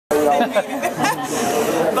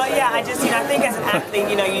But yeah, I just, I think as an athlete,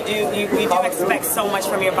 you do expect so much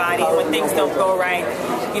from your body. When things don't go right,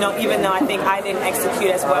 even though I think I didn't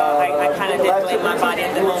execute as well, I kind of did blame my body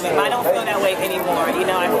at the moment. But I don't feel that way anymore.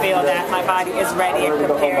 I feel that my body is ready and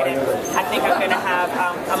prepared, and I think I'm going to have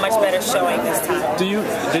a much better showing this time.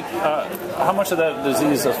 How much did that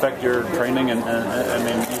disease affect your training? And I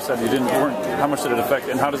mean, you said you weren't. How much did it affect,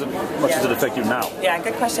 and much does it affect you now? Yeah,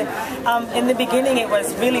 good question. In the beginning, it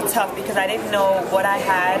was really tough because I didn't know what I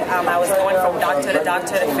had. I was going from doctor to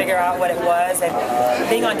doctor to figure out what it was, and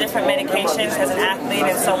being on different medications as an athlete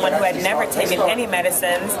and someone who had never taken any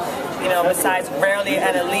medicines, besides rarely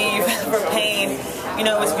at a leave for pain.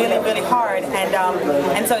 It was really, really hard,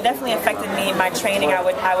 and so it definitely affected me in my training. I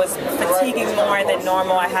was fatiguing more than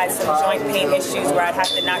normal. I had some joint pain issues where I'd have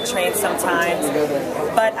to not train sometimes.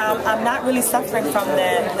 But I'm not really suffering from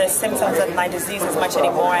the symptoms of my disease as much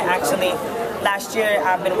anymore. Last year,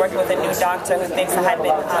 I've been working with a new doctor who thinks I had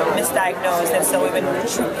been misdiagnosed, and so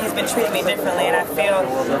he's been treating me differently, and I feel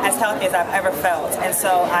as healthy as I've ever felt. And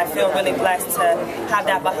so I feel really blessed to have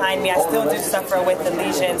that behind me. I still do suffer with the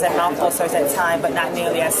lesions and mouth ulcers at times, but not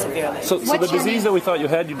nearly as severely. So the disease that we thought you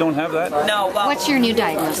had, you don't have that? No. Well, what's your new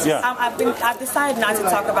diagnosis? Yeah. I've decided not to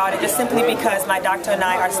talk about it just simply because my doctor and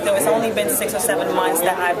I are still. It's only been 6 or 7 months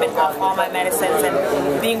that I've been off all my medicines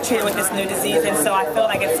and being treated with this new disease, and so I feel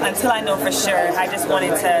like it's until I know for sure. I just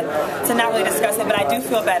wanted to not really discuss it, but I do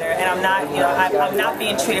feel better, and I'm not, I'm not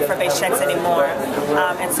being treated for Behçet's anymore,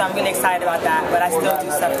 and so I'm really excited about that. But I still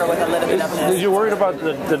do suffer with a little bit of this. You're worried about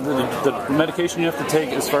the medication you have to take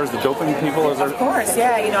as far as the doping people? Of course,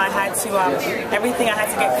 yeah. I had to everything I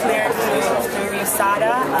had to get cleared through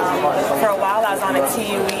USADA. For a while, I was on a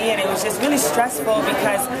TUE, and it was just really stressful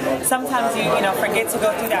because sometimes you forget to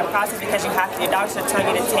go through that process because your doctor tell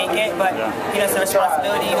you to take it, but it's a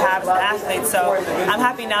responsibility you have as an athlete. So I'm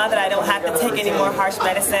happy now that I don't have to take any more harsh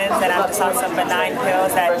medicines, that I'm just on some benign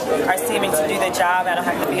pills that are seeming to do the job. I don't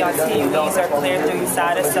have to be on TUEs or cleared through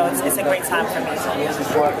USADA, so it's a great time for me.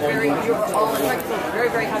 Very,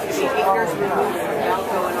 very happy to be 8 years removed from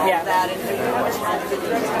Balco and all of that, and how much has been do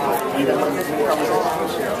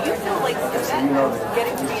you feel like is that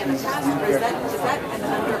getting to be in the past, or is that an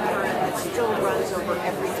undercurrent that still runs over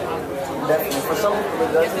every time?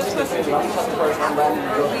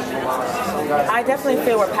 I definitely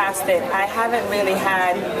feel we're past it. I haven't really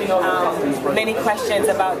had many questions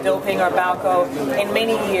about doping or Balco in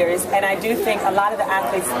many years, and I do think a lot of the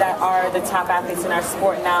athletes that are the top athletes in our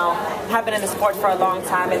sport now have been in the sport for a long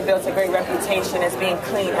time and built a great reputation as being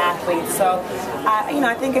clean athletes. So,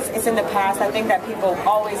 I think it's in the past. I think that people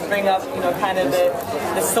always bring up, kind of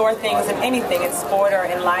the sore things in anything, in sport or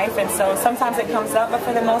in life, and so sometimes it comes up, but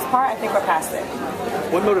for the most part, I think we're past it.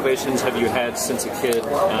 What motivations have you had since a kid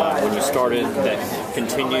when you started that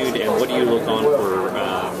continued, and what do you look on for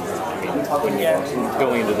when you're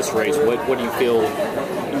going into this race? What do you feel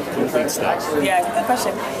completes that? Yeah, it's a good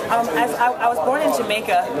question. As I was born in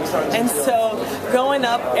Jamaica, and so growing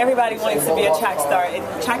up, everybody wanted to be a track star.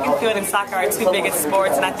 Track and field and soccer are two biggest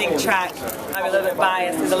sports, and I think track, I'm a little bit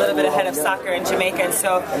biased, is a little bit ahead of soccer in Jamaica. And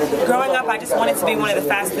so growing up, I just wanted to be one of the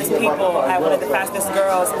fastest people, one of the fastest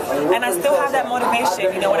girls, and I still have that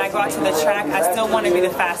motivation. When I go out to the track, I still want to be the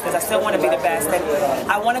fastest. I still want to be the best, and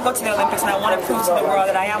I want to go to the Olympics, and I want to prove to the world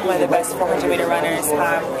that I am one of the best 400-meter runners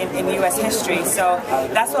in U.S. history. So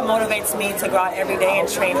that's what motivates me to go out every day and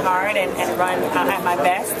train hard and run at my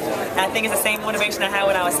best. And I think it's the same motivation I had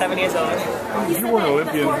when I was 7 years old. If you were an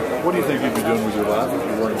Olympian, what do you think you'd be doing with your life if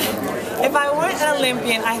you weren't an Olympian? If I weren't an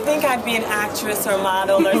Olympian, I think I'd be an actress or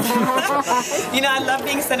model. Or I love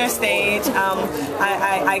being center stage.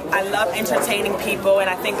 I love entertaining people, and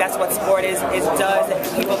I think that's what sport does. And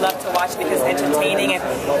people love to watch because it's entertaining, and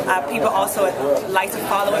people also like to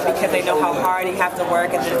follow it because they know how hard you have to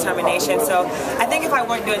work and the determination. So I think if I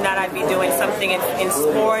weren't doing that, I'd be doing something in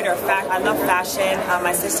sport or I love fashion.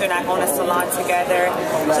 My sister and I own a salon together.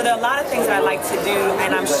 So there are a lot of things that I like to do,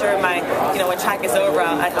 and I'm sure when track is over,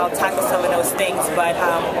 I'll tackle some of those things. But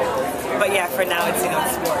yeah, for now it's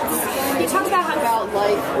sports. You talk about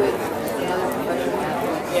life with another professional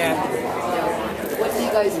athlete. Yeah. What do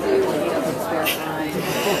you guys do when you have some spare time?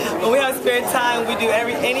 When we have spare time, we do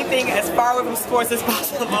anything as far away from sports as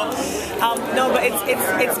possible. No, but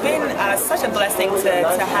it's been such a blessing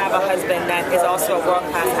to have a husband that is also a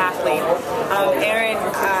world-class athlete. Aaron,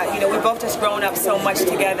 we've both just grown up so much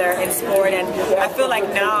together in sport, and I feel like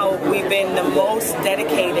now we've been the most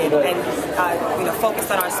dedicated and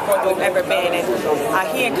focused on our sport that we've ever been.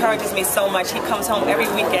 And he encourages me so much. He comes home every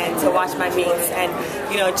weekend to watch my meets, and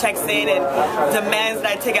checks in and demands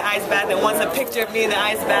that I take an ice bath and wants a picture of me in the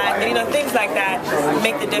ice bath. And, you know, things like that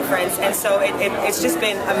make the difference. And so it's just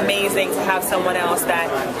been amazing to have someone else that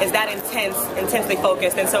is that intensely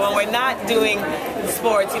focused. And so when we're not doing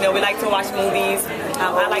sports, you know, we like to watch movies.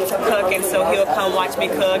 I like to cook, and so he'll come watch me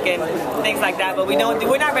cook and things like that. But we're not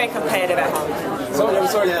very competitive at home. So I'm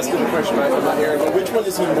sorry to ask you a question, I'm not hearing, but which one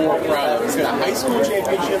is he more proud of? He's got a high school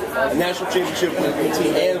championship, a national championship with UT,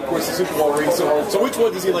 and of course the Super Bowl ring. So which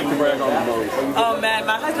one does he like to brag on the most? Oh man,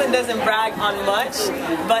 my husband doesn't brag on much,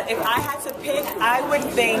 but if I had to pick, I would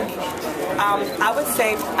think, I would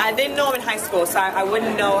say, I didn't know him in high school, so I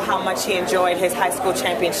wouldn't know how much he enjoyed his high school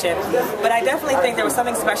championship. But I definitely think there was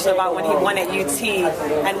something special about when he won at UT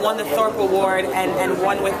and won the Thorpe Award and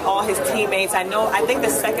won with all his teammates. I think the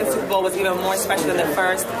second Super Bowl was even more special than the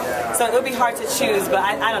first. So it would be hard to choose, but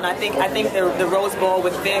I don't know. I think the Rose Bowl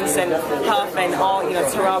with Vince and Huff and all, you know,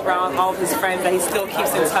 Terrell Brown, all of his friends that he still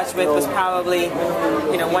keeps in touch with was probably,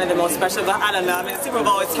 you know, one of the most special. But I don't know. I mean, Super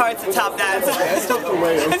Bowl, it's hard to top that. It's tough to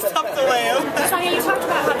weigh. It's tough to weigh. Sanya, you talked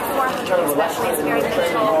about how the 400 especially is a very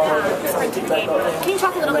mental sprinting game. Can you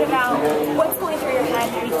talk a little bit about what's going through your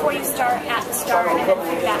head before you start at the start and then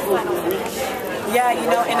through that final finish? Yeah, you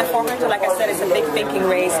know, in the 400, like I said, it's a big thinking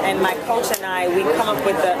race, and my coach and I, we come up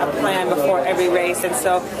with a plan before every race, and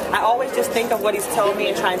so I always just think of what he's told me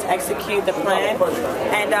and trying to execute the plan.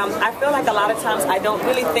 And I feel like a lot of times I don't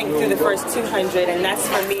really think through the first 200, and that's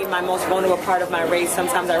for me my most vulnerable part of my race.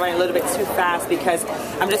 Sometimes I run a little bit too fast because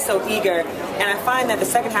I'm just so eager, and I find that the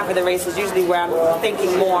second half of the race is usually where I'm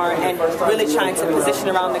thinking more and really trying to position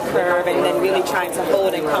around the curve and then really trying to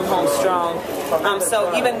hold and come home strong.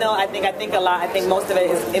 So even though I think a lot, I think most of it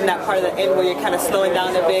is in that part of the end where you're kind of slowing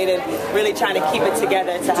down a bit and really trying to keep it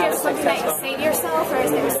together to have a successful. Do you have something that you say to yourself, or is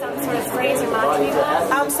there some sort of phrase or mantra you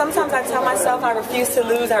have? Sometimes I tell myself I refuse to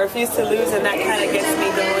lose, and that kind of gets me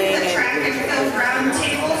going.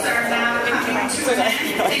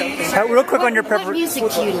 Real quick on your What music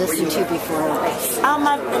do you listen to before a race?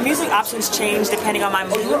 My music options change depending on my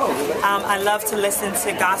mood. I love to listen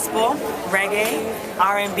to gospel, reggae,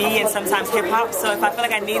 R&B, and sometimes hip hop. So if I feel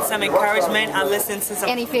like I need some encouragement, I listen to some.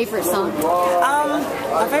 Any favorite song?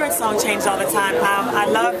 My favorite song changed all the time. I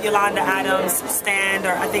love Yolanda Adams' Stand,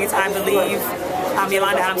 or I think it's I Believe.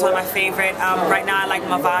 Yolanda Adams is one of my favorite. Right now I like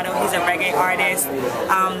Movado. He's a reggae artist.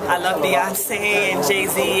 I love Beyonce and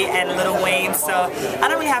Jay-Z and Lil Wayne. So I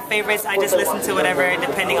don't really have favorites. I just listen to whatever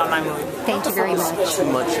depending on my mood. Thank you very much. Too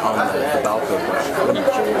much on the Balco question.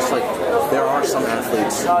 It's like there are some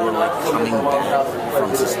athletes who are like coming back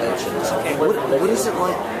from suspensions. What is it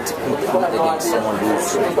like to compete against someone who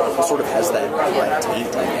sort of has that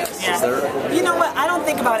taint, I guess? Yeah. Is there... You know what? I don't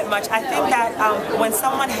think about it much. I think that when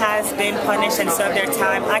someone has been punished and served their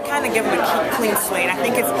time, I kind of give them a clean slate. I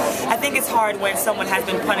think it's hard when someone has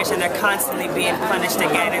been punished and they're constantly being punished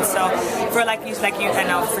again. And so for like you, I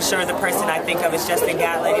know for sure the person I think of is Justin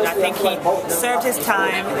Gatlin. And I think he served his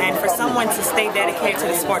time, and for someone to stay dedicated to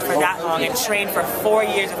the sport for that long and train for 4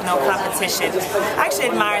 years with no competition, I actually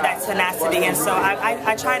admire that tenacity. And so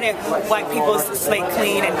I try to wipe people's slate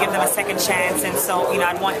clean and give them a second chance. And so, you know,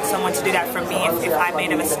 I'd want someone to do that for me if I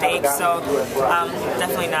made a mistake. So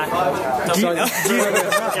definitely not.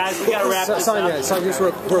 Guys, we gotta wrap this up. Sanya, just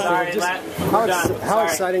real quick. How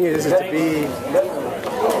exciting is it to be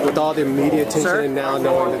with all the media attention and now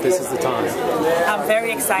knowing that this is the time? I'm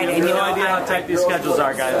very excited. You have no idea how tight these schedules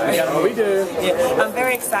are, guys. We do. Yeah, I'm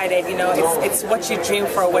very excited. You know, it's what you dream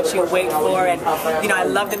for, what you wait for, and you know, I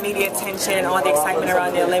love the media attention and all the excitement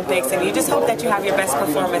around the Olympics, and you just hope that you have your best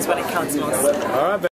performance when it counts most. All right.